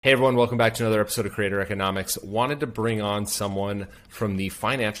Hey everyone, welcome back to another episode of Creator Economics. Wanted to bring on someone from the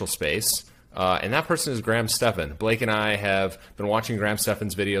financial space, and that person is Graham Stephan. Blake and I have been watching Graham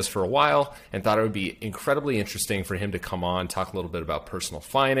Stephan's videos for a while and thought it would be incredibly interesting for him to come on, talk a little bit about personal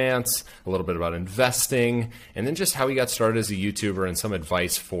finance, a little bit about investing, and then just how he got started as a YouTuber and some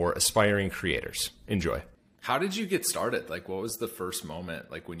advice for aspiring creators. Enjoy. How did you get started? Like, what was the first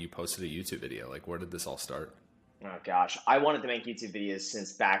moment, like when you posted a YouTube video? Like, where did this all start? Oh gosh, I wanted to make YouTube videos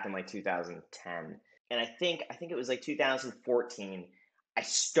since back in like 2010. And I think it was like 2014 I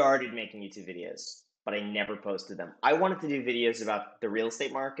started making YouTube videos, but I never posted them. I wanted to do videos about the real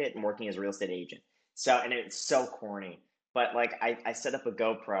estate market and working as a real estate agent. So, and it's so corny, but like I set up a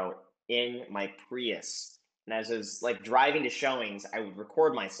GoPro in my Prius, and as I was like driving to showings, I would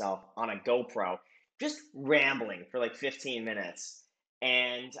record myself on a GoPro just rambling for like 15 minutes.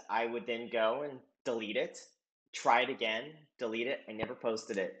 And I would then go and delete it, try it again, delete it. I never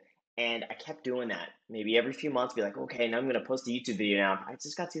posted it. And I kept doing that. Maybe every few months, be like, okay, now I'm going to post a YouTube video now. I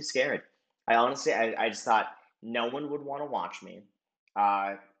just got too scared. I just thought no one would want to watch me.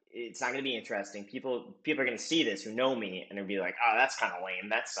 Uh, it's not going to be interesting. People are going to see this who know me and they'll be like, oh, that's kind of lame.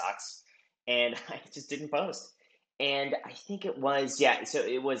 That sucks. And I just didn't post. And I think it was, yeah, so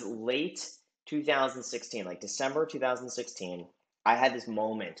it was late 2016, like December 2016. I had this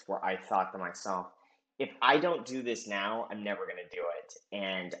moment where I thought to myself, if I don't do this now, I'm never going to do it.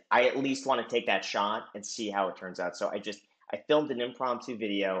 And I at least want to take that shot and see how it turns out. So I filmed an impromptu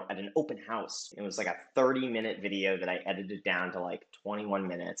video at an open house. It was like a 30-minute video that I edited down to like 21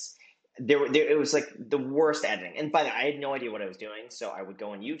 minutes. It was like the worst editing. And by the way, I had no idea what I was doing. So I would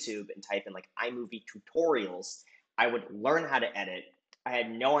go on YouTube and type in like iMovie tutorials. I would learn how to edit. I had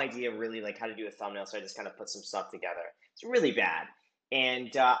no idea really like how to do a thumbnail. So I just kind of put some stuff together. It's really bad.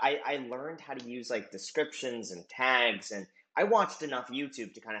 And I learned how to use like descriptions and tags, and I watched enough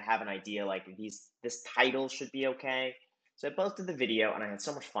YouTube to kind of have an idea like this title should be okay. So I posted the video, and I had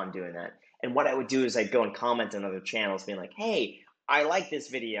so much fun doing that. And what I would do is I'd go and comment on other channels, being like, "Hey, I like this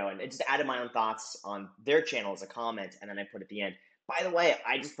video," and I just added my own thoughts on their channel as a comment, and then I put at the end, "By the way,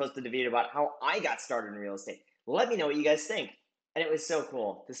 I just posted a video about how I got started in real estate. Let me know what you guys think." And it was so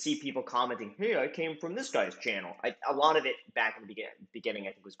cool to see people commenting, "Hey, I came from this guy's channel." A lot of it back in the beginning,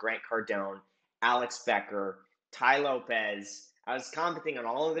 I think, was Grant Cardone, Alex Becker, Ty Lopez. I was commenting on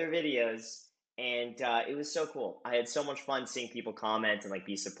all of their videos, and it was so cool. I had so much fun seeing people comment and like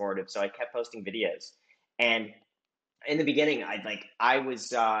be supportive. So I kept posting videos. And in the beginning, I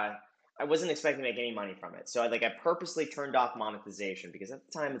wasn't expecting to make any money from it. So I purposely turned off monetization because at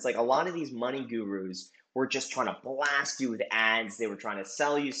the time it's like a lot of these money gurus were just trying to blast you with ads. They were trying to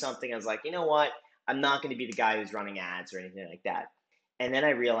sell you something. I was like, you know what? I'm not going to be the guy who's running ads or anything like that. And then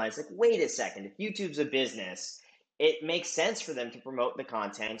I realized, like, wait a second, if YouTube's a business, it makes sense for them to promote the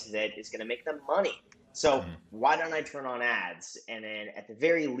content that is going to make them money. So why don't I turn on ads? And then at the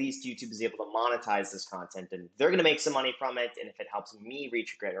very least, YouTube is able to monetize this content and they're going to make some money from it. And if it helps me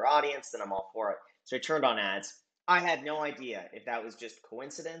reach a greater audience, then I'm all for it. So I turned on ads. I had no idea if that was just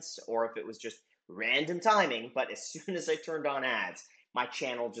coincidence or if it was just random timing. But as soon as I turned on ads, my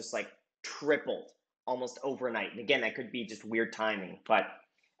channel just like tripled almost overnight. And again, that could be just weird timing. But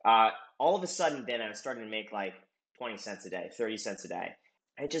all of a sudden, then I was starting to make like 20 cents a day, 30 cents a day.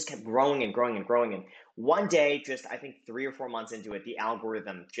 And it just kept growing and growing and growing. And one day, just I think 3 or 4 months into it, the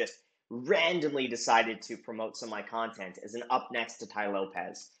algorithm just randomly decided to promote some of my content as an up next to Ty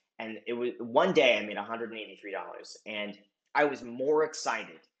Lopez. And it was one day I made $183. And I was more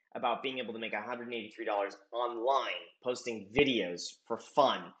excited about being able to make $183 online posting videos for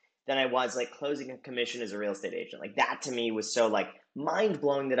fun than I was like closing a commission as a real estate agent. Like that to me was so like mind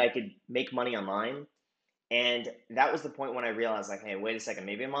blowing that I could make money online. And that was the point when I realized, like, hey, wait a second,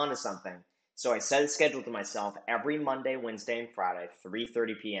 maybe I'm onto something. So I set a schedule to myself every Monday, Wednesday, and Friday,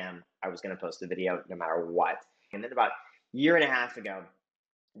 3:30 p.m. I was going to post a video no matter what. And then about a year and a half ago,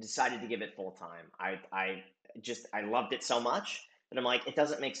 I decided to give it full time. I loved it so much that I'm like, it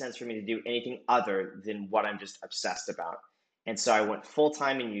doesn't make sense for me to do anything other than what I'm just obsessed about. And so I went full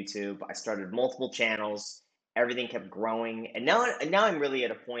time in YouTube. I started multiple channels. Everything kept growing, and now I'm really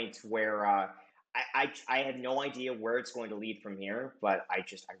at a point where I have no idea where it's going to lead from here, but I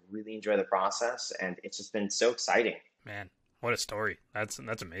really enjoy the process, and it's just been so exciting. Man, what a story. That's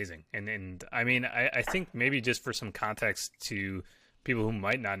amazing. And I mean, I think maybe just for some context to people who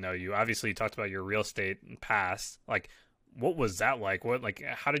might not know you, obviously you talked about your real estate past. Like, what was that like?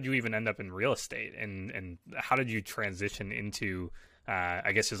 How did you even end up in real estate? And how did you transition into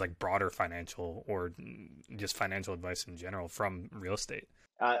I guess just like broader financial or just financial advice in general from real estate?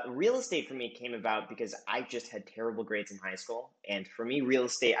 Real estate for me came about because I just had terrible grades in high school. And for me, real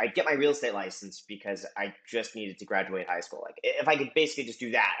estate, I'd get my real estate license because I just needed to graduate high school. Like, if I could basically just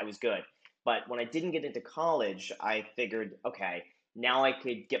do that, I was good. But when I didn't get into college, I figured, okay, now I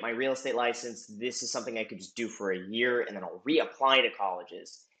could get my real estate license. This is something I could just do for a year and then I'll reapply to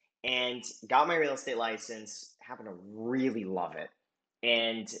colleges. And got my real estate license, happened to really love it.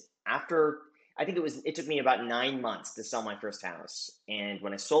 And after I think it took me about 9 months to sell my first house. And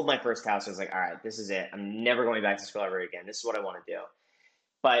when I sold my first house, I was like, all right, this is it. I'm never going back to school ever again. This is what I want to do.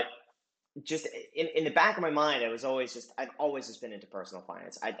 But just in the back of my mind, I've always just been into personal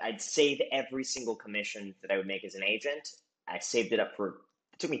finance. I'd save every single commission that I would make as an agent. I saved it up it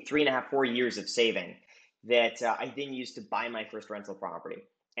took me 3.5, 4 years of saving that I then used to buy my first rental property.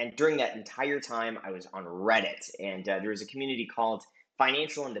 And during that entire time, I was on Reddit, and there was a community called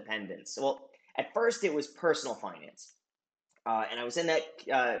Financial Independence. Well, at first it was personal finance, and I was in that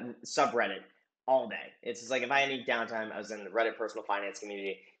subreddit all day. It's just like if I had any downtime, I was in the Reddit personal finance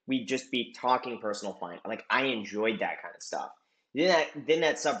community. We'd just be talking personal finance. Like I enjoyed that kind of stuff. Then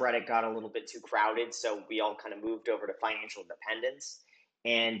that subreddit got a little bit too crowded, so we all kind of moved over to financial independence,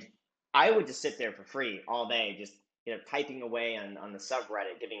 and I would just sit there for free all day, just typing away on the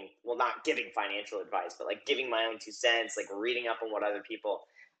subreddit, not giving financial advice, but like giving my own 2 cents, like reading up on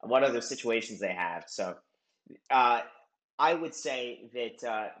what other situations they have. So uh, I would say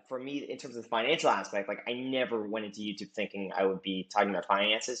that for me, in terms of the financial aspect, like I never went into YouTube thinking I would be talking about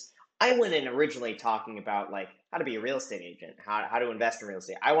finances. I went in originally talking about like how to be a real estate agent, how to invest in real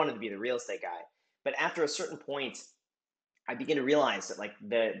estate. I wanted to be the real estate guy. But after a certain point, I began to realize that like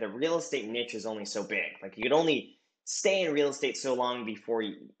the real estate niche is only so big. Like you could only stay in real estate so long before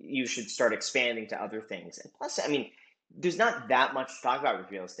you should start expanding to other things. And plus, I mean, there's not that much to talk about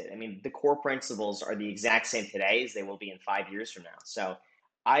with real estate. I mean, the core principles are the exact same today as they will be in 5 years from now. So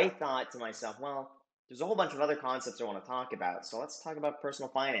I thought to myself, well, there's a whole bunch of other concepts I want to talk about. So let's talk about personal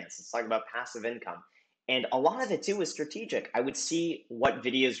finance. Let's talk about passive income. And a lot of it too was strategic. I would see what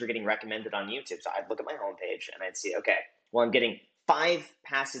videos were getting recommended on YouTube. So I'd look at my homepage and I'd see, okay, well, I'm getting 5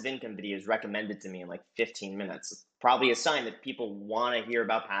 passive income videos recommended to me in like 15 minutes. It's probably a sign that people want to hear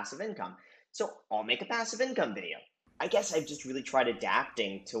about passive income. So I'll make a passive income video. I guess I've just really tried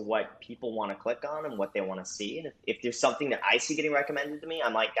adapting to what people want to click on and what they want to see. And if there's something that I see getting recommended to me,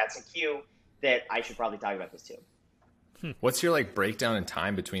 I'm like, that's a cue that I should probably talk about this too. What's your like breakdown in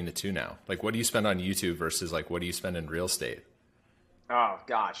time between the two now? Like, what do you spend on YouTube versus like what do you spend in real estate? Oh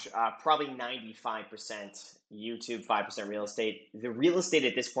gosh, probably 95% YouTube, 5% real estate. The real estate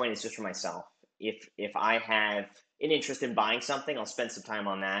at this point is just for myself. If I have an interest in buying something, I'll spend some time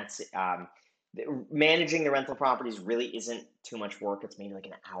on that. Managing the rental properties really isn't too much work. It's maybe like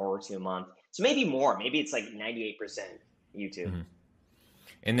an hour or two a month. So maybe more. Maybe it's like 98% YouTube. Mm-hmm.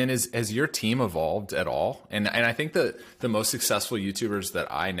 And then has your team evolved at all? And I think the most successful YouTubers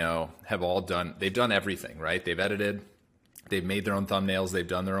that I know have all they've done everything, right? They've edited, they've made their own thumbnails, they've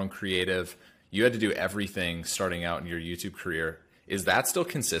done their own creative. You had to do everything starting out in your YouTube career. Is that still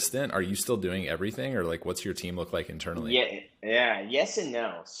consistent? Are you still doing everything, or like what's your team look like internally? Yeah, yes and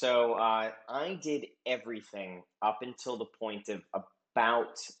no. So I did everything up until the point of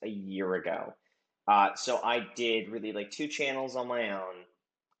about a year ago. So I did really like 2 channels on my own,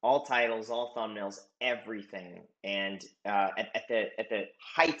 all titles, all thumbnails, everything. And at the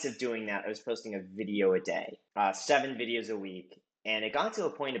height of doing that, I was posting a video a day, 7 videos a week, and it got to a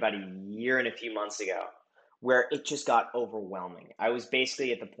point about a year and a few months ago where it just got overwhelming. I was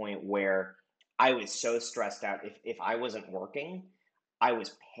basically at the point where I was so stressed out. If I wasn't working, I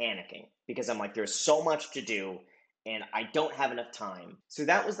was panicking because I'm like, there's so much to do and I don't have enough time. So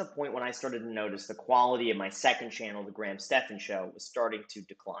that was the point when I started to notice the quality of my second channel, The Graham Stephan Show, was starting to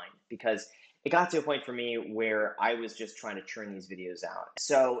decline because it got to a point for me where I was just trying to churn these videos out.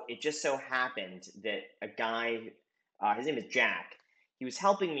 So it just so happened that a guy, his name is Jack, he was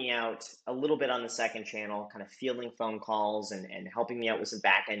helping me out a little bit on the second channel, kind of fielding phone calls and helping me out with some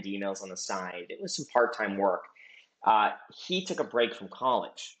back end emails on the side. It was some part time work. He took a break from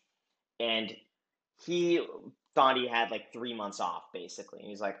college and he thought he had like 3 months off basically. And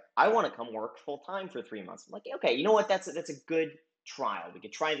he's like, I want to come work full time for 3 months. I'm like, okay, you know what? That's a good trial. We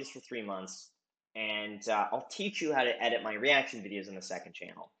could try this for 3 months and I'll teach you how to edit my reaction videos on the second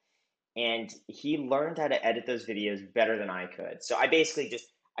channel. And he learned how to edit those videos better than I could. So I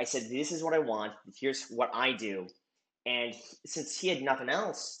said, this is what I want. Here's what I do. And since he had nothing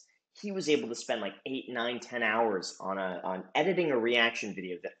else, he was able to spend like 8, 9, 10 hours on editing a reaction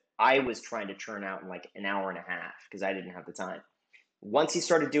video that I was trying to churn out in like an hour and a half because I didn't have the time. Once he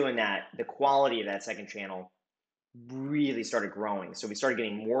started doing that, the quality of that second channel really started growing. So we started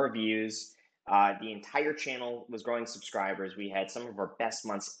getting more views. The entire channel was growing subscribers. We had some of our best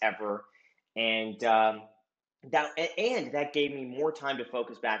months ever, and that gave me more time to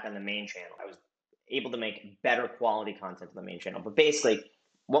focus back on the main channel. I was able to make better quality content on the main channel. But basically,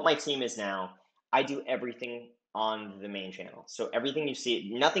 what my team is now, I do everything on the main channel. So everything you see,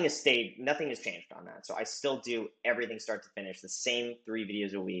 nothing has stayed, nothing has changed on that. So I still do everything start to finish, the same 3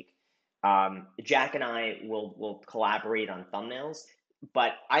 videos a week. Jack and I will collaborate on thumbnails,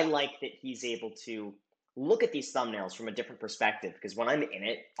 but I like that he's able to look at these thumbnails from a different perspective, because when I'm in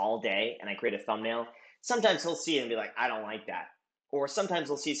it all day and I create a thumbnail, sometimes he'll see it and be like, I don't like that. Or sometimes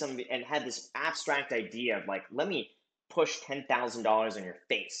he'll see something and have this abstract idea of like, let me push $10,000 on your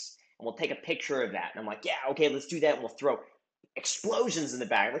face and we'll take a picture of that. And I'm like, yeah, okay, let's do that. And we'll throw explosions in the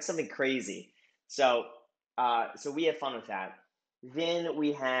back, like something crazy. So, so we have fun with that. Then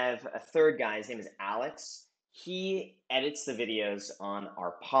we have a third guy. His name is Alex. He edits the videos on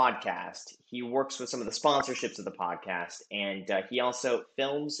our podcast. He works with some of the sponsorships of the podcast, and he also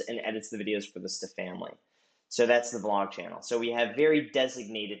films and edits the videos for the Stiff Family. So that's the vlog channel. So we have very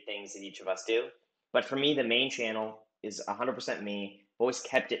designated things that each of us do. But for me, the main channel is 100% me. I've always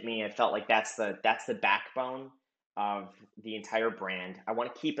kept it me. I felt like that's the backbone of the entire brand. I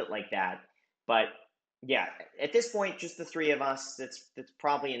want to keep it like that. But yeah, at this point, just the three of us. That's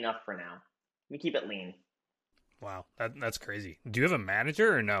probably enough for now. We keep it lean. Wow, that's crazy. Do you have a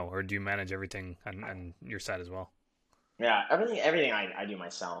manager or no, or do you manage everything on your side as well? Yeah, everything I do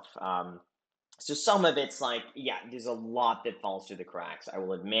myself. So some of it's like, yeah, there's a lot that falls through the cracks. I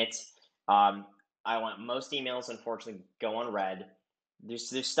will admit. I want most emails, unfortunately, go unread.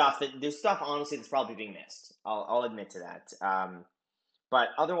 There's stuff honestly that's probably being missed. I'll admit to that. But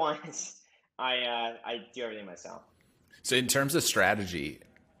otherwise, I do everything myself. So in terms of strategy,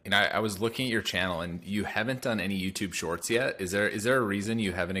 I was looking at your channel and you haven't done any YouTube Shorts yet. Is there a reason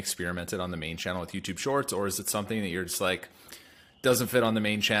you haven't experimented on the main channel with YouTube Shorts, or is it something that you're just like, doesn't fit on the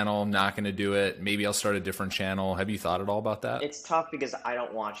main channel, not going to do it, maybe I'll start a different channel? Have you thought at all about that? It's tough because I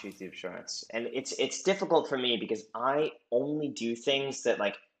don't watch YouTube Shorts, and it's difficult for me because I only do things that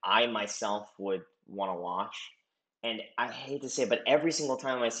like I myself would want to watch. And I hate to say it, but every single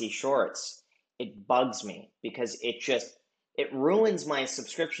time I see shorts, it bugs me because it ruins my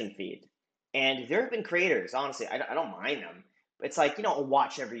subscription feed. And there have been creators, honestly, I don't mind them. It's like, I'll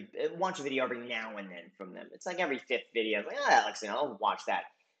watch a video every now and then from them. It's like every fifth video. I'm like, that looks, I'll watch that.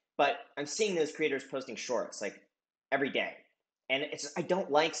 But I'm seeing those creators posting shorts like every day. And I don't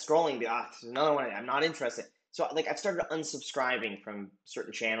like scrolling. There's another one. I'm not interested. So like I've started unsubscribing from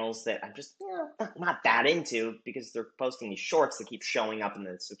certain channels that I'm just not that into because they're posting these shorts that keep showing up in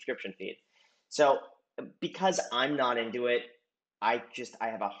the subscription feed. So because I'm not into it, I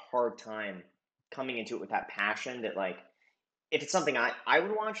have a hard time coming into it with that passion that like, if it's something I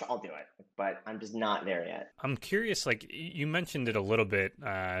would watch, I'll do it, but I'm just not there yet. I'm curious, like you mentioned it a little bit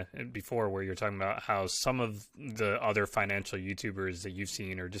before where you're talking about how some of the other financial YouTubers that you've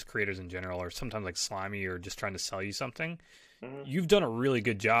seen or just creators in general are sometimes like slimy or just trying to sell you something. Mm-hmm. You've done a really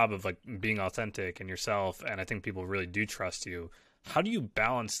good job of like being authentic and yourself, and I think people really do trust you. How do you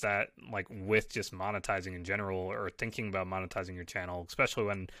balance that like with just monetizing in general or thinking about monetizing your channel, especially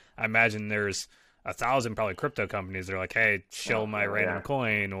when I imagine there's 1,000 probably crypto companies that are like, hey, shill my random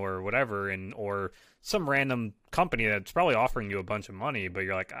coin or whatever, or some random company that's probably offering you a bunch of money, but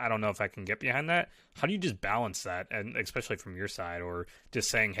you're like, I don't know if I can get behind that. How do you just balance that, and especially from your side, or just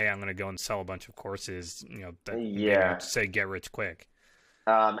saying, hey, I'm going to go and sell a bunch of courses, that say get rich quick?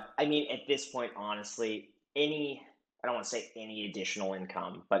 I mean, at this point, honestly, I don't want to say any additional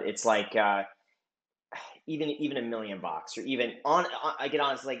income, but it's like even $1 million or even I get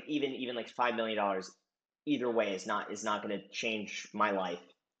honest, like even like $5 million either way is not going to change my life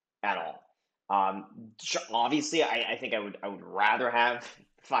at all. Obviously I think I would rather have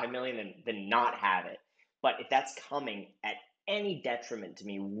 5 million than not have it, but if that's coming at any detriment to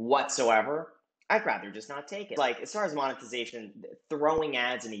me whatsoever, I'd rather just not take it. Like as far as monetization, throwing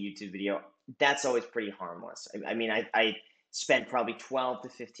ads in a YouTube video, that's always pretty harmless. I mean, I spent probably 12 to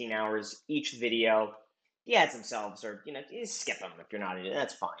 15 hours each video. The ads themselves are, you skip them if you're not in it.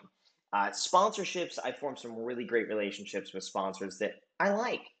 That's fine. Sponsorships, I formed some really great relationships with sponsors that I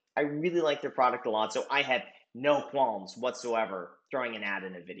like. I really like their product a lot, so I have no qualms whatsoever throwing an ad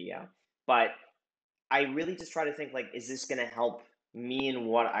in a video. But I really just try to think like, is this going to help me and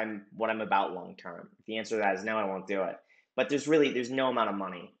what I'm about long term? If the answer to that is no, I won't do it. But there's no amount of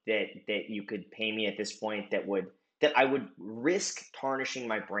money that you could pay me at this point that I would risk tarnishing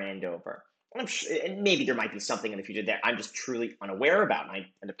my brand over. I'm sure, and maybe there might be something in the future that I'm just truly unaware about, and I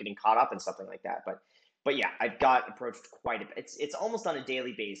end up getting caught up in something like that. But But yeah, I've got approached quite a bit. It's almost on a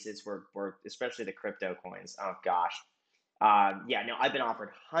daily basis where especially the crypto coins. Oh gosh. Yeah, no, I've been offered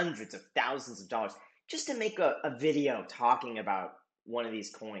hundreds of thousands of dollars just to make a video talking about one of these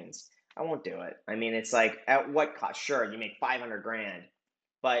coins. I won't do it. I mean, it's like, at what cost? Sure, you make 500 grand,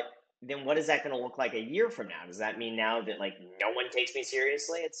 but then what is that going to look like a year from now? Does that mean now that like no one takes me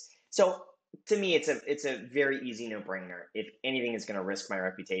seriously? It's so to me, it's a very easy no brainer. If anything is going to risk my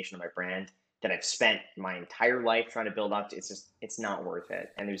reputation or my brand that I've spent my entire life trying to build up, it's not worth it.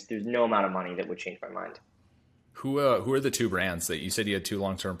 And there's no amount of money that would change my mind. Who are the two brands that you said you had two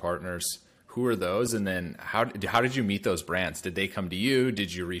long-term partners? Who are those? And then how did you meet those brands? Did they come to you?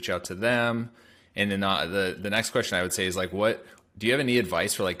 Did you reach out to them? And then the next question I would say is like, what do you have any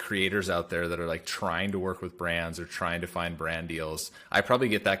advice for like creators out there that are like trying to work with brands or trying to find brand deals? I probably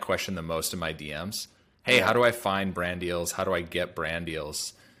get that question the most in my DMs. Hey, how do I find brand deals? How do I get brand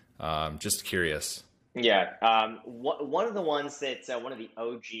deals? Just curious. Yeah, one of the ones that one of the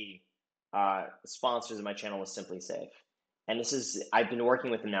OG sponsors of my channel was Simply Safe, and I've been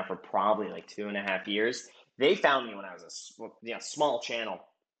working with them now for probably like 2.5 years. They found me when I was a small channel.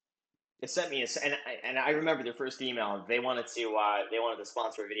 They sent me and I remember their first email. They wanted to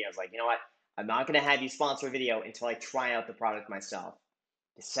sponsor a video. I was like, you know what? I'm not going to have you sponsor a video until I try out the product myself.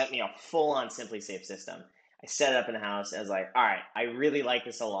 They sent me a full-on Simply Safe system. I set it up in the house. I was like, all right, I really like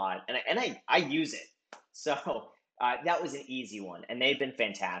this a lot, and I use it. So that was an easy one, and they've been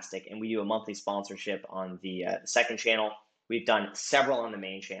fantastic. And we do a monthly sponsorship on the second channel. We've done several on the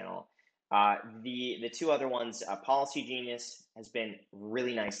main channel. The two other ones, Policy Genius has been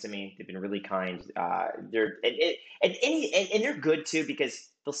really nice to me. They've been really kind. They're good too because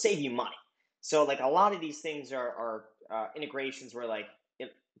they'll save you money. So like a lot of these things are integrations where like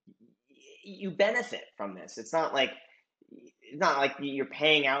you benefit from this. It's not like you're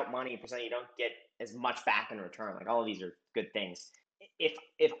paying out money for something you don't get as much back in return. Like all of these are good things.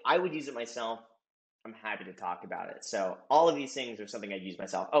 If I would use it myself, I'm happy to talk about it. So all of these things are something I'd use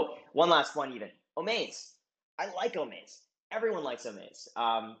myself. Oh, one last one even. Omaze. I like Omaze. Everyone likes Omaze.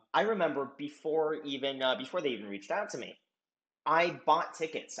 I remember before they even reached out to me, I bought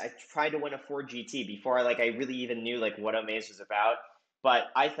tickets. I tried to win a Ford GT before I really even knew like what Omaze was about. But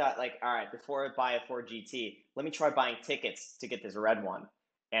I thought like, all right, before I buy a Ford GT, let me try buying tickets to get this red one.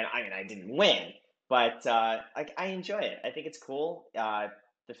 And I mean, I didn't win, but I enjoy it. I think it's cool.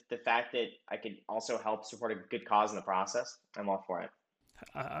 The fact that I could also help support a good cause in the process, I'm all for it.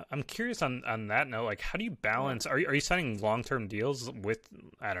 I'm curious on that note, like how do you balance, are you signing long-term deals with,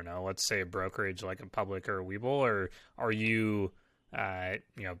 I don't know, let's say a brokerage like a Public or a Webull, or are you,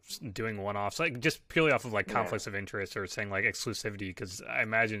 doing one-offs, like just purely off of like conflicts of interest or saying like exclusivity? Because I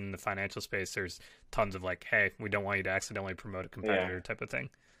imagine in the financial space, there's tons of like, hey, we don't want you to accidentally promote a competitor type of thing.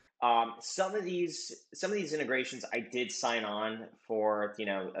 Some of these integrations I did sign on for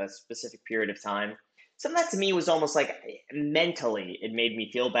a specific period of time. Some of that to me was almost like mentally it made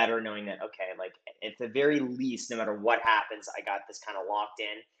me feel better knowing that okay, like at the very least, no matter what happens, I got this kind of locked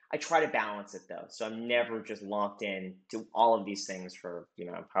in. I try to balance it though, so I'm never just locked in to all of these things for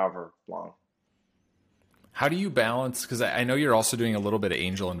however long. How do you balance? Because I know you're also doing a little bit of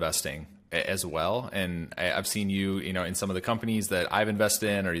angel investing as well, and I've seen you, in some of the companies that I've invested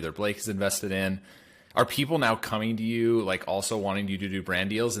in, or either Blake has invested in. Are people now coming to you, like also wanting you to do brand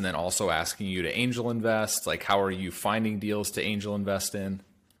deals, and then also asking you to angel invest? Like, how are you finding deals to angel invest in?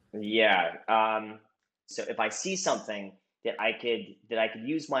 Yeah. So if I see something that I could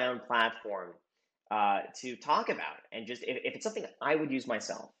use my own platform to talk about, and just if it's something I would use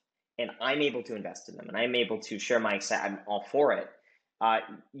myself, and I'm able to invest in them, and I'm able to share I'm all for it.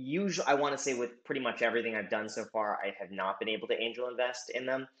 Usually, I want to say with pretty much everything I've done so far, I have not been able to angel invest in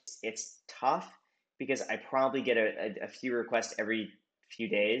them. It's tough because I probably get a few requests every few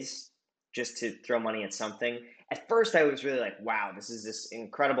days just to throw money at something. At first, I was really like, wow, this is this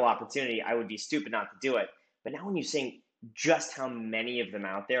incredible opportunity. I would be stupid not to do it. But now when you're seeing just how many of them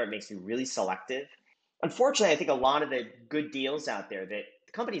out there, it makes me really selective. Unfortunately, I think a lot of the good deals out there that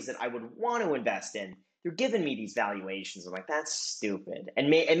the companies that I would want to invest in, they're giving me these valuations. I'm like, that's stupid. And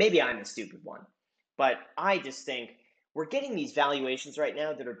maybe I'm a stupid one. But I just think we're getting these valuations right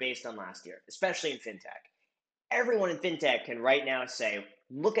now that are based on last year, especially in fintech. Everyone in fintech can right now say,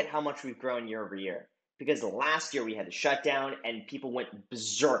 look at how much we've grown year over year. Because last year we had the shutdown and people went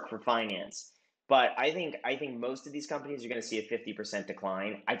berserk for finance. But I think most of these companies are going to see a 50%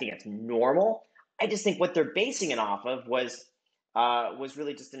 decline. I think that's normal. I just think what they're basing it off of was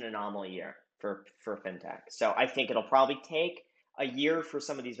really just an anomaly year for fintech. So I think it'll probably take a year for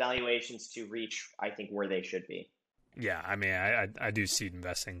some of these valuations to reach, I think, where they should be. Yeah, I mean, I do seed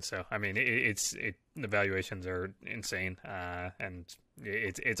investing, so I mean, the valuations are insane, and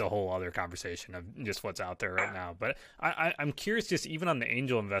it's a whole other conversation of just what's out there right now. But I'm curious, just even on the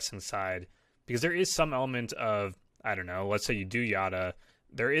angel investing side, because there is some element of, I don't know, let's say you do Yada,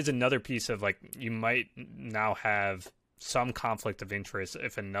 there is another piece of like you might now have some conflict of interest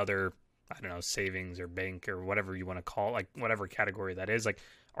if another, I don't know, savings or bank or whatever you want to call it, like whatever category that is, like.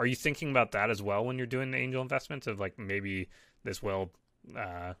 Are you thinking about that as well when you're doing the angel investments of like maybe this will,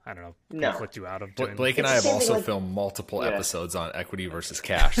 I don't know, conflict you out of doing Blake and I have also filmed multiple episodes on equity versus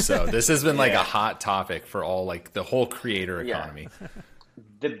cash. So this has been like a hot topic for all like the whole creator economy.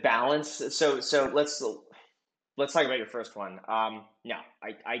 The balance. So let's talk about your first one. No,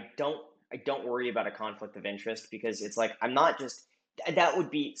 I don't worry about a conflict of interest because it's like I'm not just that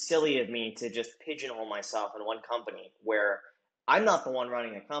would be silly of me to just pigeonhole myself in one company where I'm not the one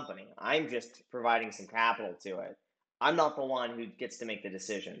running the company. I'm just providing some capital to it. I'm not the one who gets to make the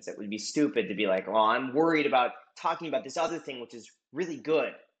decisions. It would be stupid to be like, well, I'm worried about talking about this other thing, which is really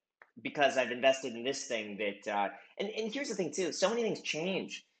good because I've invested in this thing that, and here's the thing too, so many things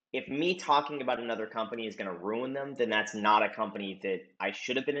change. If me talking about another company is going to ruin them, then that's not a company that I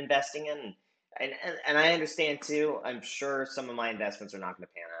should have been investing in. And I understand too, I'm sure some of my investments are not going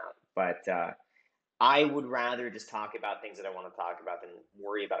to pan out, but I would rather just talk about things that I want to talk about than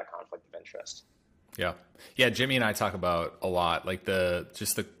worry about a conflict of interest. Yeah. Yeah. Jimmy and I talk about a lot, like the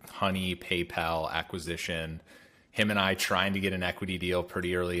Honey PayPal acquisition, him and I trying to get an equity deal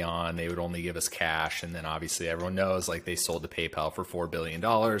pretty early on. They would only give us cash. And then obviously everyone knows like they sold to PayPal for $4 billion.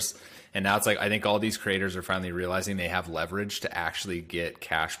 And now it's like, I think all these creators are finally realizing they have leverage to actually get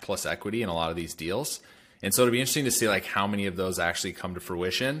cash plus equity in a lot of these deals. And so it'll be interesting to see like how many of those actually come to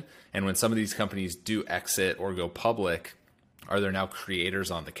fruition. And when some of these companies do exit or go public, are there now creators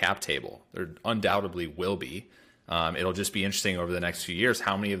on the cap table? There undoubtedly will be. It'll just be interesting over the next few years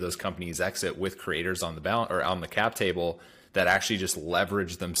how many of those companies exit with creators on the or on the cap table that actually just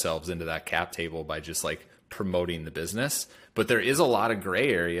leverage themselves into that cap table by just like promoting the business. But there is a lot of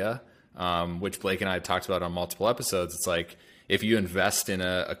gray area, which Blake and I have talked about on multiple episodes. It's like if you invest in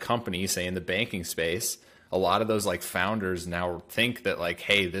a company, say in the banking space, a lot of those like founders now think that like,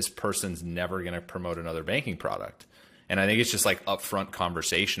 hey, this person's never going to promote another banking product. And I think it's just like upfront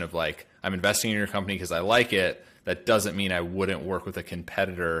conversation of like, I'm investing in your company because I like it. That doesn't mean I wouldn't work with a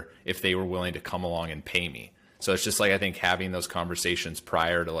competitor if they were willing to come along and pay me. So it's just like, I think having those conversations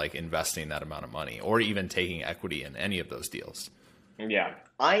prior to like investing that amount of money or even taking equity in any of those deals. Yeah.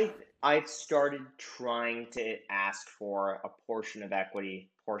 I've started trying to ask for a portion of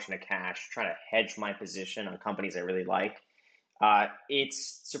equity, portion of cash, trying to hedge my position on companies I really like.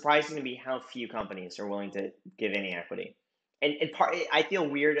 It's surprising to me how few companies are willing to give any equity. And I feel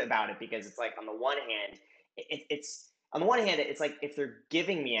weird about it because it's like on the one hand, it's like if they're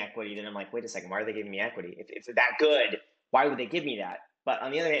giving me equity, then I'm like, wait a second, why are they giving me equity? If they're that good, why would they give me that? But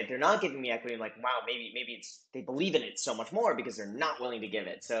on the other hand, if they're not giving me equity, I'm like, wow, maybe it's they believe in it so much more because they're not willing to give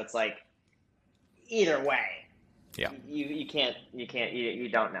it. So it's like either way, yeah, you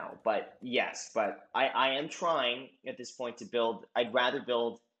don't know. But yes, but I am trying at this point to build. I'd rather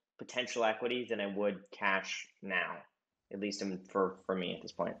build potential equity than I would cash now, at least for me at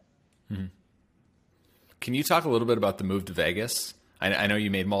this point. Mm-hmm. Can you talk a little bit about the move to Vegas? I know you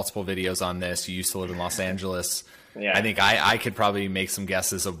made multiple videos on this. You used to live in Los Angeles. Yeah. I think I could probably make some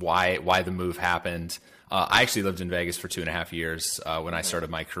guesses of why the move happened. I actually lived in Vegas for 2.5 years when I started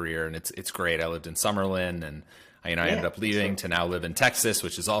my career, and it's great. I lived in Summerlin, and I ended up leaving to now live in Texas,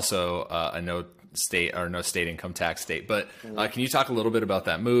 which is also a no state income tax state. But can you talk a little bit about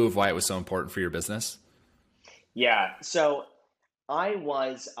that move, why it was so important for your business? Yeah. So I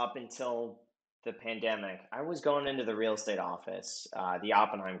was, up until the pandemic, I was going into the real estate office, the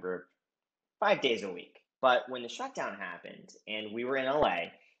Oppenheim Group, 5 days a week. But when the shutdown happened and we were in LA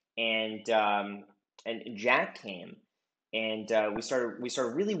and Jack came and we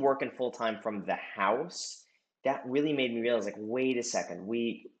started really working full time from the house, that really made me realize like, wait a second,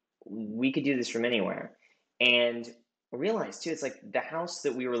 we could do this from anywhere. And I realized too, it's like the house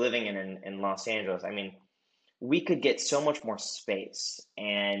that we were living in Los Angeles. I mean, we could get so much more space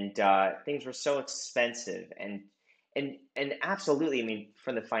and things were so expensive and absolutely, I mean,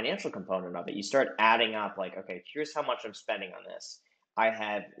 from the financial component of it, you start adding up like, okay, here's how much I'm spending on this. I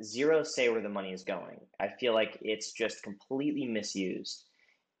have zero say where the money is going. I feel like it's just completely misused.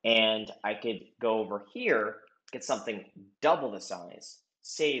 And I could go over here, get something double the size,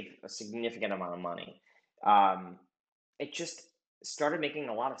 save a significant amount of money. It just started making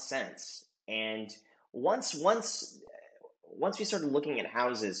a lot of sense. And once we started looking at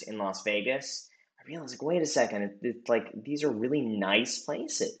houses in Las Vegas, I realized, like, wait a second, it's like these are really nice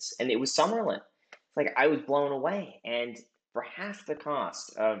places, and it was Summerlin. It's like I was blown away, and for half the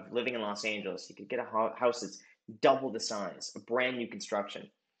cost of living in Los Angeles, you could get a house that's double the size, a brand new construction.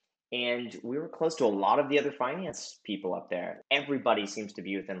 And we were close to a lot of the other finance people up there. Everybody seems to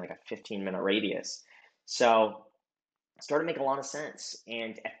be within like a 15-minute radius. So it started to make a lot of sense.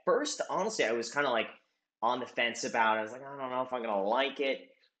 And at first, honestly, I was kind of like on the fence about it. I was like, I don't know if I'm gonna like it.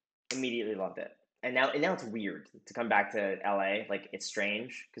 Immediately loved it. And now it's weird to come back to LA. Like it's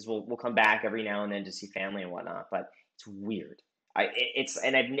strange because we'll come back every now and then to see family and whatnot, but it's weird. It's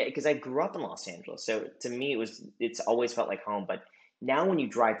and I've because I grew up in Los Angeles, so to me it's always felt like home. But now when you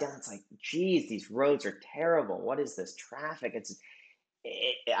drive down, it's like, geez, these roads are terrible. What is this traffic?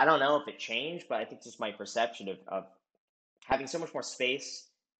 I don't know if it changed, but I think just my perception of having so much more space,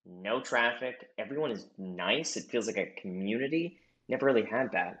 no traffic, everyone is nice. It feels like a community. Never really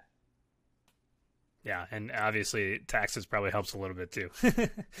had that. Yeah, and obviously taxes probably helps a little bit too.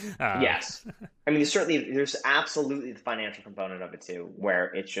 Yes. I mean, there's absolutely the financial component of it too, where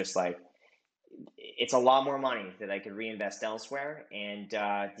it's just like, it's a lot more money that I could reinvest elsewhere. And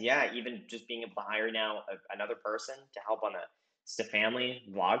yeah, even just being able to hire now another person to help on the family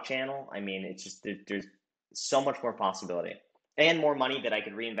vlog channel. I mean, it's just, there's so much more possibility and more money that I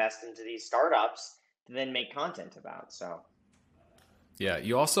could reinvest into these startups to then make content about. So Yeah,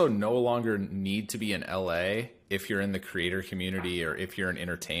 you also no longer need to be in LA if you're in the creator community or if you're in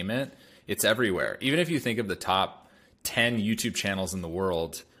entertainment. It's everywhere. Even if you think of the top 10 YouTube channels in the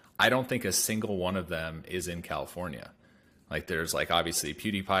world, I don't think a single one of them is in California. Like there's like obviously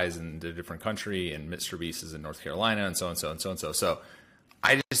PewDiePie is in a different country and Mr. Beast is in North Carolina and so and so and so and so. So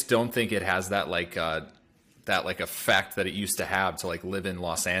I just don't think it has that like effect that it used to have to like live in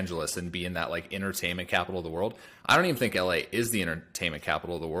Los Angeles and be in that like entertainment capital of the world. I don't even think LA is the entertainment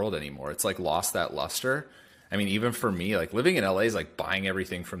capital of the world anymore. It's like lost that luster. I mean, even for me, like living in LA is like buying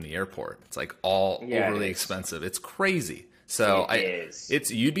everything from the airport. It's like all overly expensive. It's crazy. So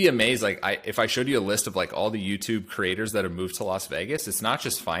you'd be amazed. Like if I showed you a list of like all the YouTube creators that have moved to Las Vegas, it's not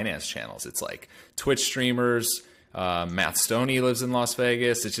just finance channels. It's like Twitch streamers. Matt Stoney lives in Las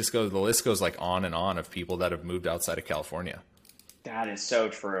Vegas. The list goes like on and on of people that have moved outside of California. that is so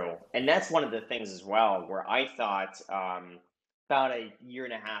true. And that's one of the things as well, where I thought about a year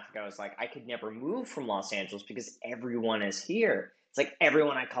and a half ago, I was like, I could never move from Los Angeles because everyone is here. It's like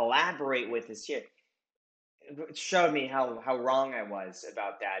everyone I collaborate with is here. It showed me how wrong I was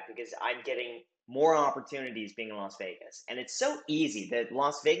about that because I'm getting more opportunities being in Las Vegas. And it's so easy. The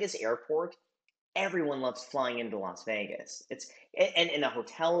Las Vegas airport, everyone loves flying into Las Vegas. And the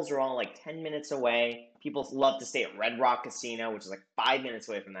hotels are all like 10 minutes away. People love to stay at Red Rock Casino, which is like 5 minutes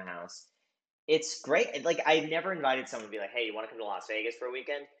away from the house. It's great. Like I've never invited someone to be like, "Hey, you want to come to Las Vegas for a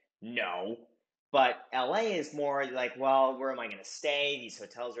weekend?" No. But LA is more like, well, where am I going to stay? These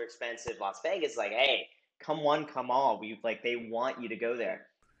hotels are expensive. Las Vegas is like, hey, come one, come all. They want you to go there.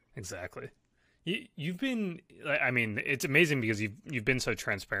 Exactly. You've been, I mean, it's amazing because you've been so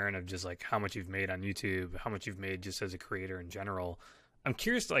transparent of just like how much you've made on YouTube, how much you've made just as a creator in general. I'm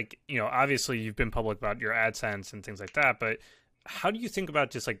curious, like, obviously you've been public about your AdSense and things like that, but how do you think about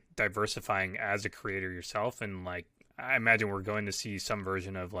just like diversifying as a creator yourself? And like, I imagine we're going to see some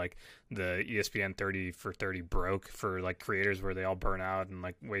version of like the ESPN 30 for 30 broke for like creators where they all burn out and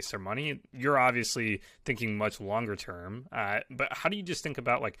like waste their money. You're obviously thinking much longer term, but how do you just think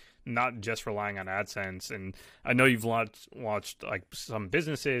about like not just relying on AdSense? And I know you've launched like some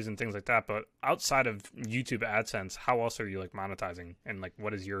businesses and things like that, but outside of YouTube AdSense, how else are you like monetizing? And like,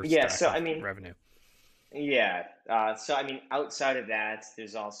 what is your revenue? Yeah. So, I mean, outside of that,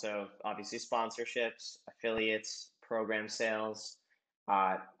 there's also obviously sponsorships, affiliates, program sales.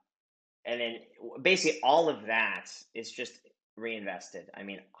 Uh, and then basically all of that is just reinvested. I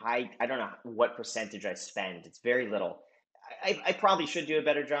mean, I don't know what percentage I spend. It's very little. I probably should do a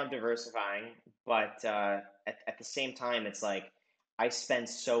better job diversifying, but at the same time, it's like I spend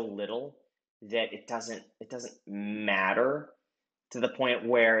so little that it doesn't matter to the point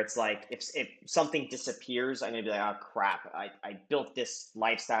where it's like if something disappears, I'm gonna be like, oh crap, I built this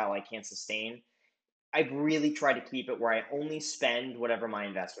lifestyle I can't sustain. I really try to keep it where I only spend whatever my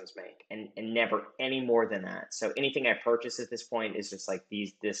investments make and never any more than that. So anything I purchase at this point is just like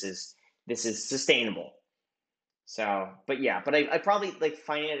this is sustainable. So, but yeah, but I probably like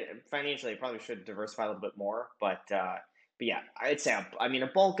financially I probably should diversify a little bit more, but yeah, I'd say I mean a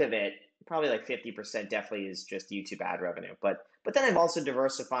bulk of it, probably like 50% definitely is just YouTube ad revenue. But then I've also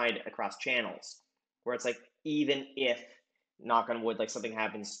diversified across channels where it's like even if knock on wood like something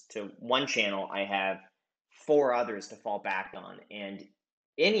happens to one channel, I have four others to fall back on. And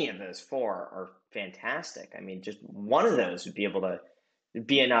Any of those four are fantastic. I mean, just one of those would be able to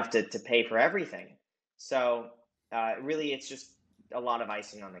be enough to pay for everything. So really, it's just a lot of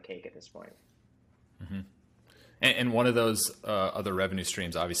icing on the cake at this point. And one of those other revenue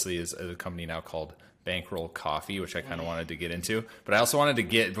streams, obviously, is a company now called Bankroll Coffee, which I kind of wanted to get into. But I also wanted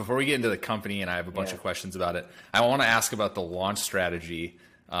to before we get into the company, and I have a bunch of questions about it, I want to ask about the launch strategy.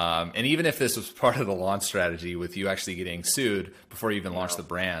 And even if this was part of the launch strategy with you actually getting sued before you even launched the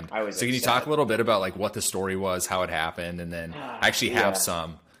brand. So can you talk a little bit about like what the story was, how it happened, and then I actually have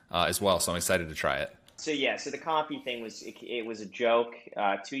some as well. So I'm excited to try it. So so the coffee thing was, it was a joke.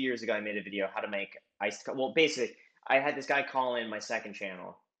 2 years ago, I made a video how to make iced coffee. Well, basically, I had this guy call in my second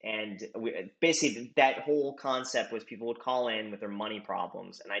channel, and basically that whole concept was people would call in with their money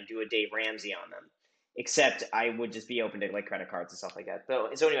problems, and I'd do a Dave Ramsey on them. Except I would just be open to like credit cards and stuff like that.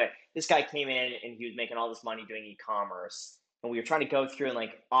 So anyway, this guy came in and he was making all this money doing e-commerce, and we were trying to go through and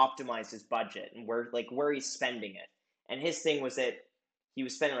like optimize his budget and where he's spending it. And his thing was that he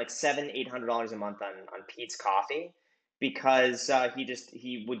was spending like $700-800 a month on Peet's Coffee, because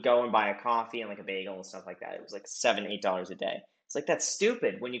he would go and buy a coffee and like a bagel and stuff like that. It was like $7-8 a day. It's like, that's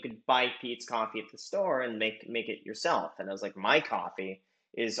stupid when you could buy Peet's Coffee at the store and make it yourself. And I was like, my coffee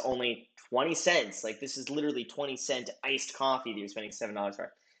is only 20 cents. Like, this is literally 20-cent iced coffee that you're spending $7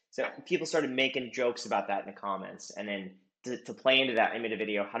 for. So people started making jokes about that in the comments. And then to play into that, I made a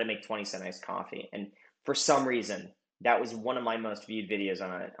video how to make 20-cent iced coffee. And for some reason, that was one of my most viewed videos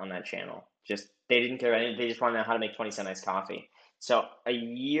on that channel. Just, they didn't care. They just wanted to know how to make 20-cent iced coffee. So a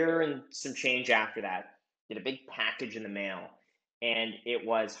year and some change after that, did a big package in the mail, and it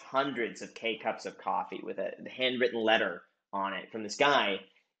was hundreds of K-cups of coffee with a handwritten letter on it from this guy.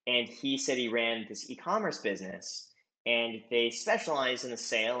 And he said he ran this e-commerce business, and they specialize in the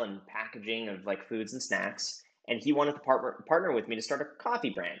sale and packaging of like foods and snacks. And he wanted to partner with me to start a coffee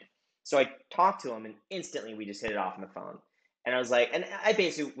brand. So I talked to him, and instantly we just hit it off on the phone. And I was like, and I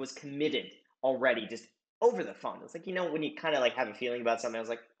basically was committed already just over the phone. It's like, when you kind of like have a feeling about something, I was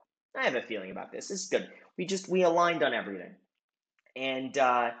like, I have a feeling about this. This is good. We aligned on everything. And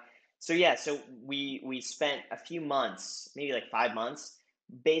so we spent a few months, maybe like 5 months,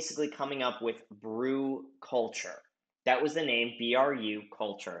 basically coming up with Brew Culture. That was the name, BRU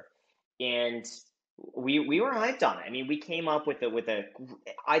Culture. And we were hyped on it. I mean, we came up with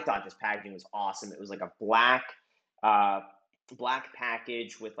I thought this packaging was awesome. It was like a black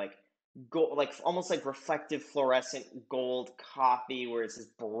package with like gold, like almost like reflective fluorescent gold coffee, where it says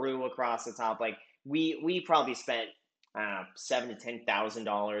brew across the top. Like we probably spent, I don't know, $7,000 to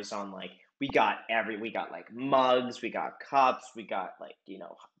 $10,000 on like, we got like mugs, we got cups, we got like,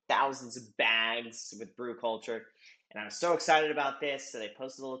 thousands of bags with Brew Culture. And I was so excited about this that I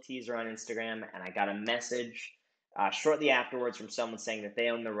posted a little teaser on Instagram, and I got a message shortly afterwards from someone saying that they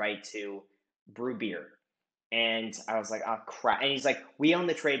own the right to brew beer. And I was like, oh crap. And he's like, we own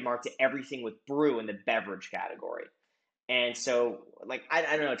the trademark to everything with brew in the beverage category. And so like, I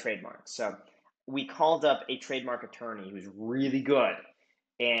don't know trademarks. So we called up a trademark attorney who's really good.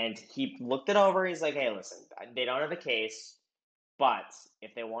 And he looked it over. He's like, hey, listen, they don't have a case, but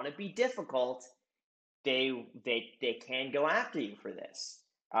if they want to be difficult, they can go after you for this.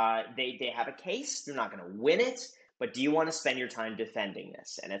 They have a case. They're not going to win it, but do you want to spend your time defending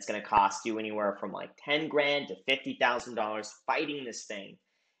this? And it's going to cost you anywhere from like 10 grand to $50,000 fighting this thing,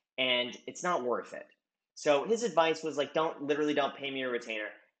 and it's not worth it. So his advice was like, don't pay me a retainer,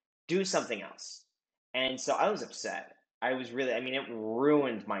 do something else. And so I was upset. I was really, it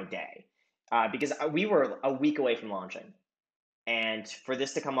ruined my day because we were a week away from launching. And for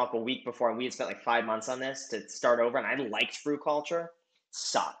this to come up a week before, and we had spent like 5 months on this to start over, and I liked Brew Culture,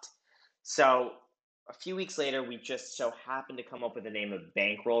 sucked. So a few weeks later, we just so happened to come up with the name of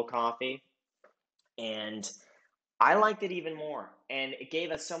Bankroll Coffee, and I liked it even more. And it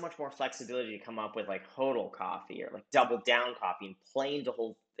gave us so much more flexibility to come up with like HODL Coffee or like Double Down Coffee and play into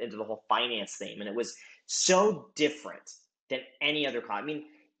the whole finance theme. And it was so different than any other coffee.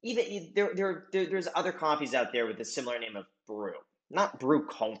 Even there's other coffees out there with a similar name of brew, not Brew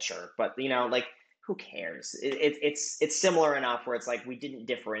Culture, but like, who cares? It's similar enough where it's like we didn't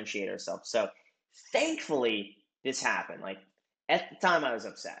differentiate ourselves. So thankfully this happened. Like, at the time I was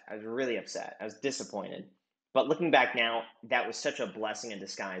upset. I was really upset. I was disappointed. But looking back now, that was such a blessing in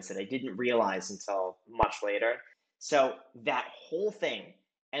disguise that I didn't realize until much later. So that whole thing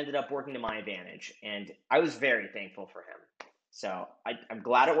ended up working to my advantage, and I was very thankful for him. So I'm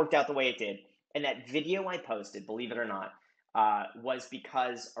glad it worked out the way it did. And that video I posted, believe it or not, was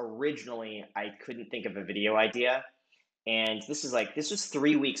because originally I couldn't think of a video idea. And this was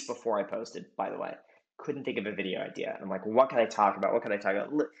 3 weeks before I posted, by the way. couldn't think of a video idea. And I'm like, what can I talk about? What can I talk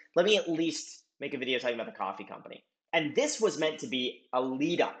about? Let me at least make a video talking about the coffee company. And this was meant to be a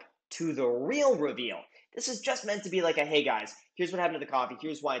lead up to the real reveal. This is just meant to be like a, hey guys, here's what happened to the coffee.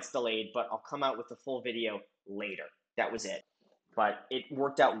 Here's why it's delayed, but I'll come out with the full video later. That was it. But it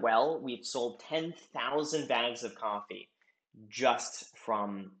worked out well. We've sold 10,000 bags of coffee just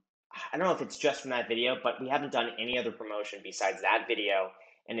from, I don't know if it's just from that video, but we haven't done any other promotion besides that video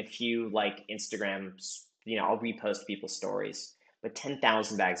and a few like Instagram, I'll repost people's stories, but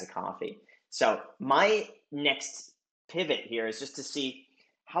 10,000 bags of coffee. So my next pivot here is just to see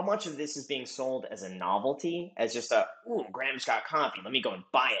how much of this is being sold as a novelty, as just ooh, Graham's got coffee, let me go and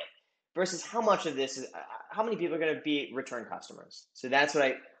buy it, versus how much of this is, how many people are going to be return customers. So that's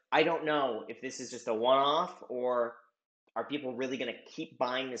what I don't know if this is just a one-off or are people really going to keep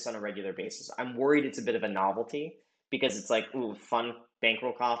buying this on a regular basis. I'm worried it's a bit of a novelty because it's like, ooh, fun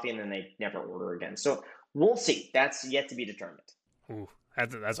bankroll coffee, and then they never order again. So we'll see. That's yet to be determined. Ooh.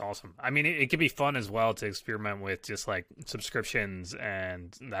 That's awesome. I mean, it could be fun as well to experiment with just like subscriptions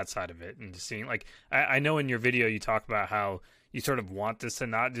and that side of it, and just seeing like I know in your video you talk about how you sort of want this to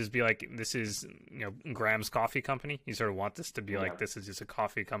not just be like this is Graham's Coffee Company. You sort of want this to be like this is just a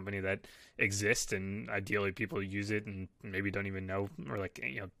coffee company that exists, and ideally people use it and maybe don't even know, or like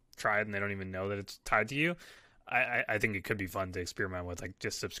try it and they don't even know that it's tied to you. I think it could be fun to experiment with like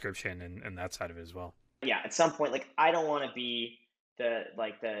just subscription and that side of it as well. Yeah, at some point, like I don't want to be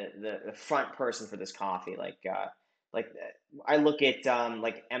the front person for this coffee. Like I look at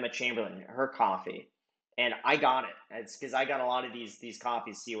like Emma Chamberlain, her coffee, and I got it. It's because I got a lot of these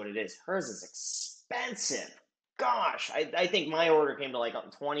coffees. See what it is. Hers is expensive. Gosh, I think my order came to like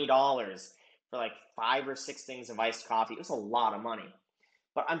 $20 for like 5 or 6 things of iced coffee. It was a lot of money.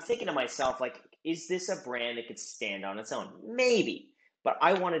 But I'm thinking to myself, like, is this a brand that could stand on its own? Maybe. But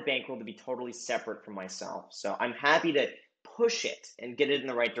I wanted Bankroll to be totally separate from myself. So I'm happy to push it and get it in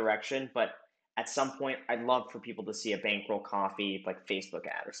the right direction. But at some point, I'd love for people to see a Bankroll coffee, like Facebook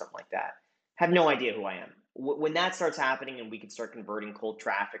ad or something like that. Have no idea who I am. When that starts happening and we can start converting cold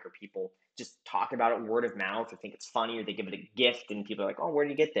traffic, or people just talk about it word of mouth or think it's funny, or they give it a gift and people are like, oh, where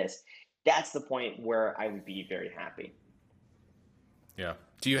did you get this? That's the point where I would be very happy. Yeah.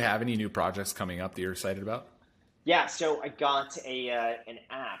 Do you have any new projects coming up that you're excited about? Yeah, so I got an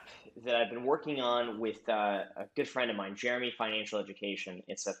app that I've been working on with a good friend of mine, Jeremy Financial Education.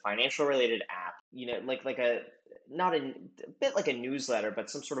 It's a financial related app, like a bit like a newsletter, but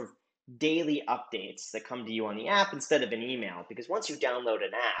some sort of daily updates that come to you on the app instead of an email. Because once you download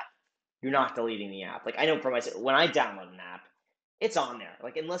an app, you're not deleting the app. Like I know for myself, when I download an app, it's on there.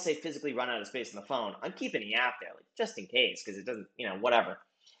 Like unless I physically run out of space on the phone, I'm keeping the app there, like just in case, because it doesn't, whatever.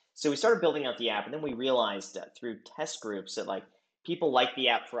 So we started building out the app, and then we realized through test groups that like people like the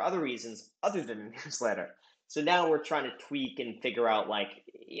app for other reasons other than the newsletter. So now we're trying to tweak and figure out like,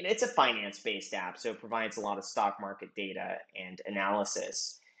 it's a finance-based app, so it provides a lot of stock market data and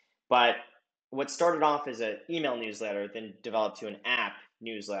analysis. But what started off as an email newsletter, then developed to an app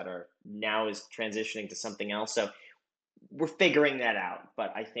newsletter, now is transitioning to something else. So we're figuring that out.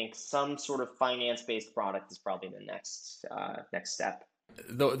 But I think some sort of finance-based product is probably the next step.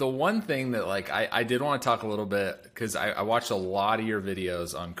 The one thing that like I did want to talk a little bit, because I watched a lot of your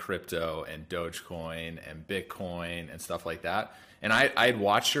videos on crypto and Dogecoin and Bitcoin and stuff like that, and I'd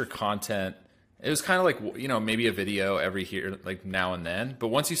watched your content. It was kind of like maybe a video every here like now and then, but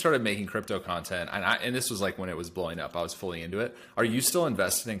once you started making crypto content, and this was like when it was blowing up, I was fully into it. Are you still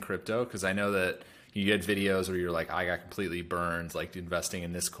invested in crypto? Because I know that you get videos where you're like, I got completely burned, like investing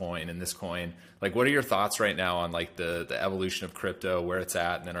in this coin and this coin. Like, what are your thoughts right now on like the evolution of crypto, where it's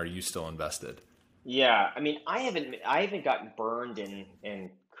at, and then are you still invested? Yeah, I mean, I haven't gotten burned in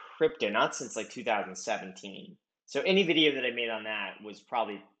crypto, not since like 2017. So any video that I made on that was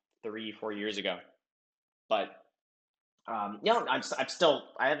probably 3-4 years ago. But I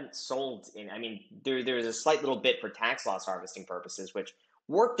haven't sold in. I mean, there's a slight little bit for tax loss harvesting purposes, which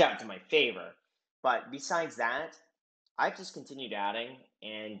worked out to my favor. But besides that, I've just continued adding,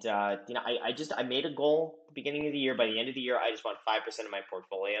 and I made a goal at the beginning of the year. By the end of the year, I just want 5% of my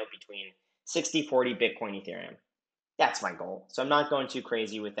portfolio between 60-40 Bitcoin, Ethereum. That's my goal. So I'm not going too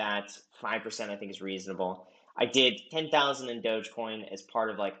crazy with that. 5% I think is reasonable. I did 10,000 in Dogecoin as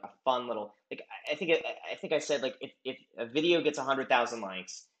part of like a fun little, like I think I said like if a video gets 100,000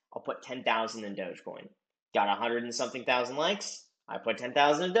 likes, I'll put 10,000 in Dogecoin. Got 100 and something thousand likes, I put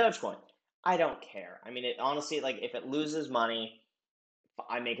 10,000 in Dogecoin. I don't care. I mean, it honestly, like if it loses money,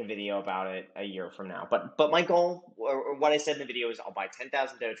 I make a video about it a year from now. But my goal, or what I said in the video, is I'll buy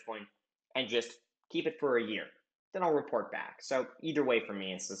 10,000 Dogecoin and just keep it for a year. Then I'll report back. So either way for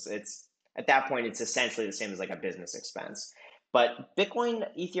me, it's At that point, it's essentially the same as like a business expense. But Bitcoin,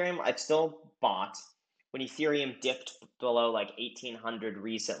 Ethereum, I've still bought. When Ethereum dipped below like 1800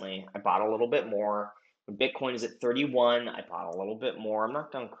 recently, I bought a little bit more. When Bitcoin is at 31, I bought a little bit more. I'm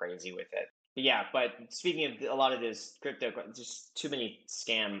not going crazy with it. But yeah, but speaking of a lot of this crypto, just too many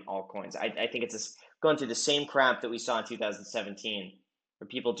scam altcoins. I think it's just going through the same crap that we saw in 2017, where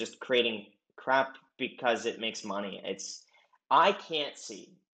people just creating crap because it makes money. I can't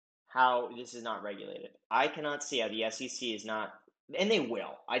see how this is not regulated. I cannot see how the SEC is not, and they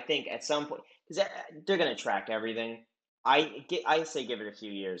will. I think at some point, because they're going to track everything. I say give it a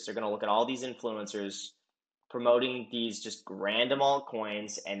few years. They're going to look at all these influencers promoting these just random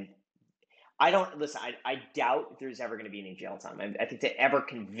altcoins, and I don't listen. I doubt there's ever going to be any jail time. I think to ever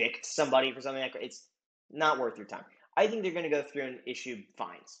convict somebody for something like it's not worth your time. I think they're going to go through and issue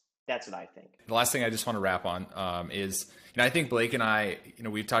fines. That's what I think. The last thing I just want to wrap on is, I think Blake and I,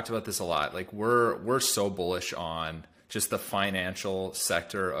 we've talked about this a lot. Like we're so bullish on just the financial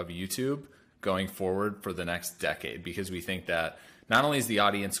sector of YouTube going forward for the next decade, because we think that not only is the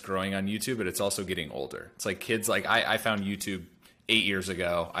audience growing on YouTube, but it's also getting older. It's like kids, like I found YouTube 8 years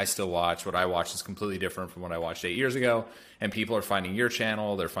ago. I still watch. What I watch is completely different from what I watched 8 years ago. And people are finding your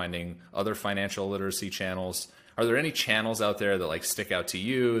channel. They're finding other financial literacy channels. Are there any channels out there that like stick out to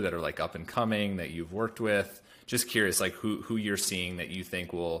you that are like up and coming that you've worked with? Just curious, like who you're seeing that you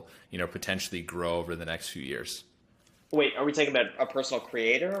think will, potentially grow over the next few years. Wait, are we talking about a personal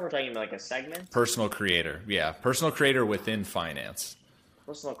creator, or we're talking about like a segment? Personal creator, yeah, personal creator within finance.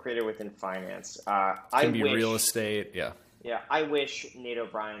 Personal creator within finance. Can be real estate, yeah. Yeah, I wish Nate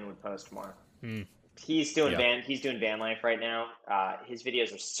O'Brien would post more. He's doing van life right now. His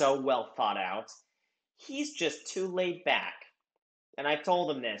videos are so well thought out. He's just too laid back. And I've told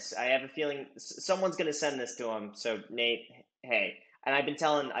him this. I have a feeling someone's going to send this to him. So Nate, hey, and I've been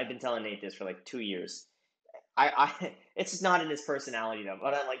telling Nate this for like 2 years. It's just not in his personality though.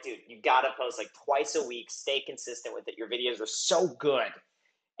 But I'm like, dude, you gotta post like twice a week. Stay consistent with it. Your videos are so good.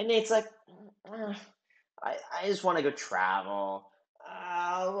 And Nate's like, I just want to go travel.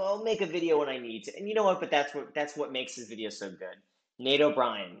 I'll make a video when I need to. And you know what? But that's what makes his video so good. Nate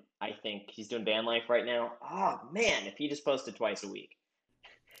O'Brien, I think he's doing van life right now. Oh man, if he just posted twice a week,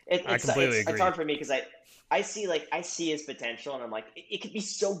 I completely agree. It's hard for me because I see his potential, and I'm like, it could be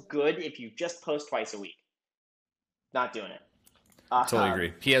so good if you just post twice a week. Not doing it. Totally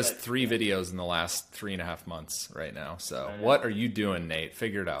agree. He has 3 videos in the last 3.5 months right now. So what are you doing, Nate?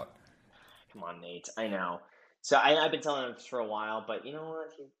 Figure it out. Come on, Nate. I know. So I've been telling him for a while, but you know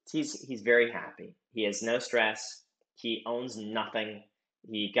what? He's very happy. He has no stress. He owns nothing.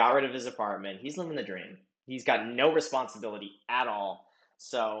 He got rid of his apartment. He's living the dream. He's got no responsibility at all.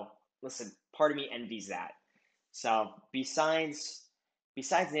 So listen, part of me envies that. So besides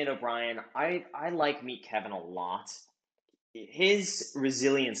Nate O'Brien, I like Meet Kevin a lot. His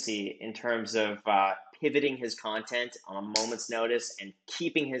resiliency in terms of pivoting his content on a moment's notice and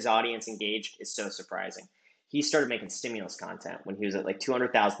keeping his audience engaged is so surprising. He started making stimulus content when he was at like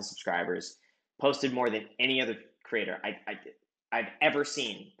 200,000 subscribers, posted more than any other creator I've ever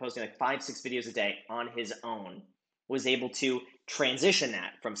seen, posting like 5-6 videos a day on his own, was able to transition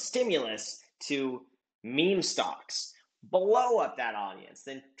that from stimulus to meme stocks, blow up that audience,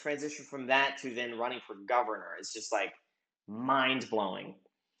 then transition from that to then running for governor. It's just like mind blowing.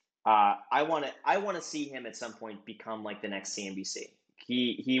 I want to see him at some point become like the next CNBC.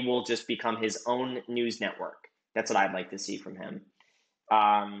 He will just become his own news network. That's what I'd like to see from him.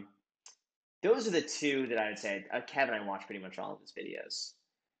 Those are the two that I would say. Kevin, I watch pretty much all of his videos.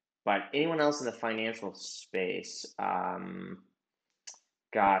 But anyone else in the financial space?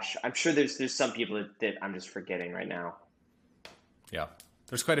 Gosh, I'm sure there's some people that I'm just forgetting right now. Yeah,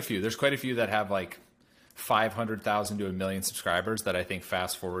 there's quite a few. There's quite a few that have like 500,000 to 1 million subscribers that I think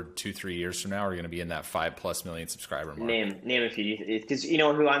fast forward 2-3 years from now are going to be in that 5+ million subscriber mark. Name a few, because you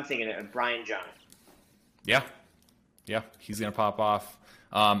know who I'm thinking of, Brian Jung. Yeah, he's going to pop off.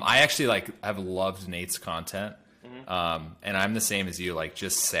 I actually have loved Nate's content. And I'm the same as you, like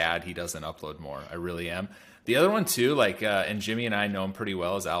just sad he doesn't upload more. I really am. The other one too, and Jimmy and I know him pretty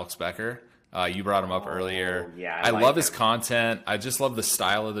well, is Alex Becker. You brought him up earlier. Yeah, I love his content. I just love the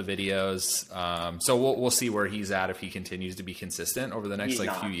style of the videos. So we'll see where he's at if he continues to be consistent over the next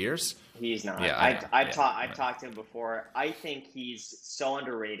few years. He's not. Yeah, I've talked to him before. I think he's so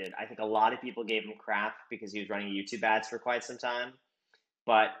underrated. I think a lot of people gave him crap because he was running YouTube ads for quite some time,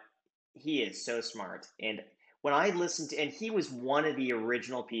 but he is so smart. And when I listened to, and he was one of the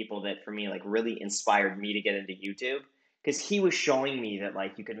original people that for me really inspired me to get into YouTube. Because he was showing me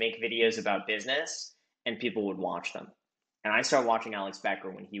that you could make videos about business and people would watch them. And I started watching Alex Becker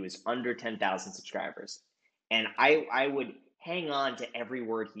when he was under 10,000 subscribers. And I would hang on to every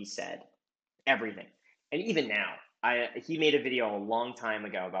word he said, everything. And even now, he made a video a long time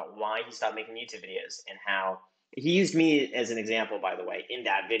ago about why he stopped making YouTube videos and how he used me as an example, by the way, in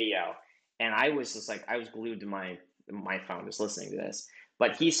that video. And I was just like, I was glued to my phone just listening to this.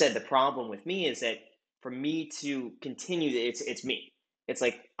 But he said the problem with me is that for me to continue, it's me. It's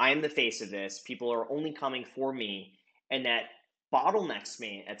like I'm the face of this. People are only coming for me, and that bottlenecks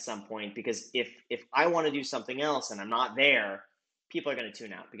me at some point, because if I want to do something else and I'm not there, people are going to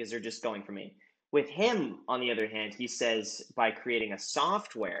tune out because they're just going for me. With him, on the other hand, he says by creating a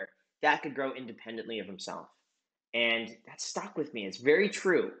software that could grow independently of himself. And that stuck with me. It's very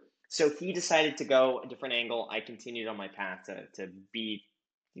true. So he decided to go a different angle. I continued on my path to be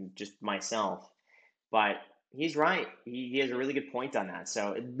just myself. But he's right. He has a really good point on that.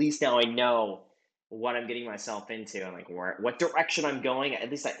 So at least now I know what I'm getting myself into and like what direction I'm going. At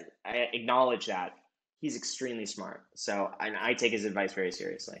least I acknowledge that. He's extremely smart. So I take his advice very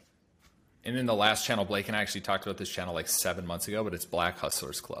seriously. And then the last channel, Blake and I actually talked about this channel like 7 months ago, but it's Black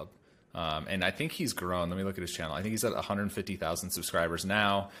Hustlers Club. And I think he's grown. Let me look at his channel. I think he's at 150,000 subscribers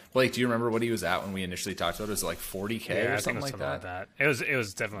now. Blake, do you remember what he was at when we initially talked about it? Was it like 40K or something like that? It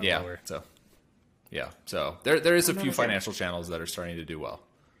was definitely lower. So there is a few financial channels that are starting to do well.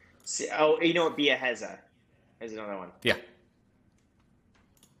 You know what Bia Heza is another one. Yeah.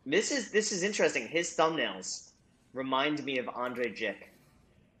 This is interesting. His thumbnails remind me of Andre Jick.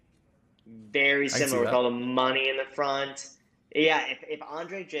 Very similar with all the money in the front. Yeah, if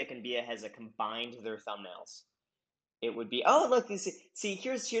Andre Jick and Bia Heza combined their thumbnails, it would be. Oh, look! See,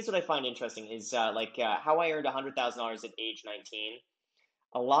 here's what I find interesting is how I earned $100,000 at age 19.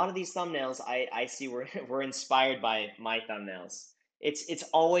 A lot of these thumbnails I see were inspired by my thumbnails. It's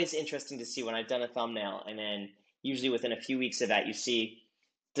always interesting to see when I've done a thumbnail, and then usually within a few weeks of that, you see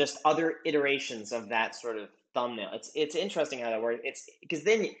just other iterations of that sort of thumbnail. It's interesting how that works. It's because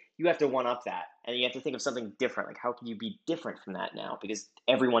then you have to one up that, and you have to think of something different. Like, how can you be different from that now? Because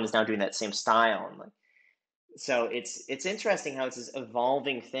everyone is now doing that same style, and so it's interesting how it's this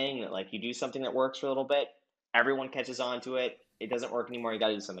evolving thing that like you do something that works for a little bit, everyone catches on to it. It doesn't work anymore. You got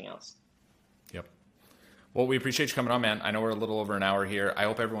to do something else. Yep. Well, we appreciate you coming on, man. I know we're a little over an hour here. I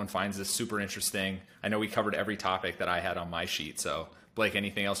hope everyone finds this super interesting. I know we covered every topic that I had on my sheet. So, Blake,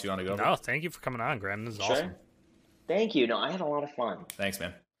 anything else you want to go over? No, thank you for coming on, Graham. This is awesome. Thank you. No, I had a lot of fun. Thanks,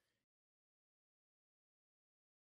 man.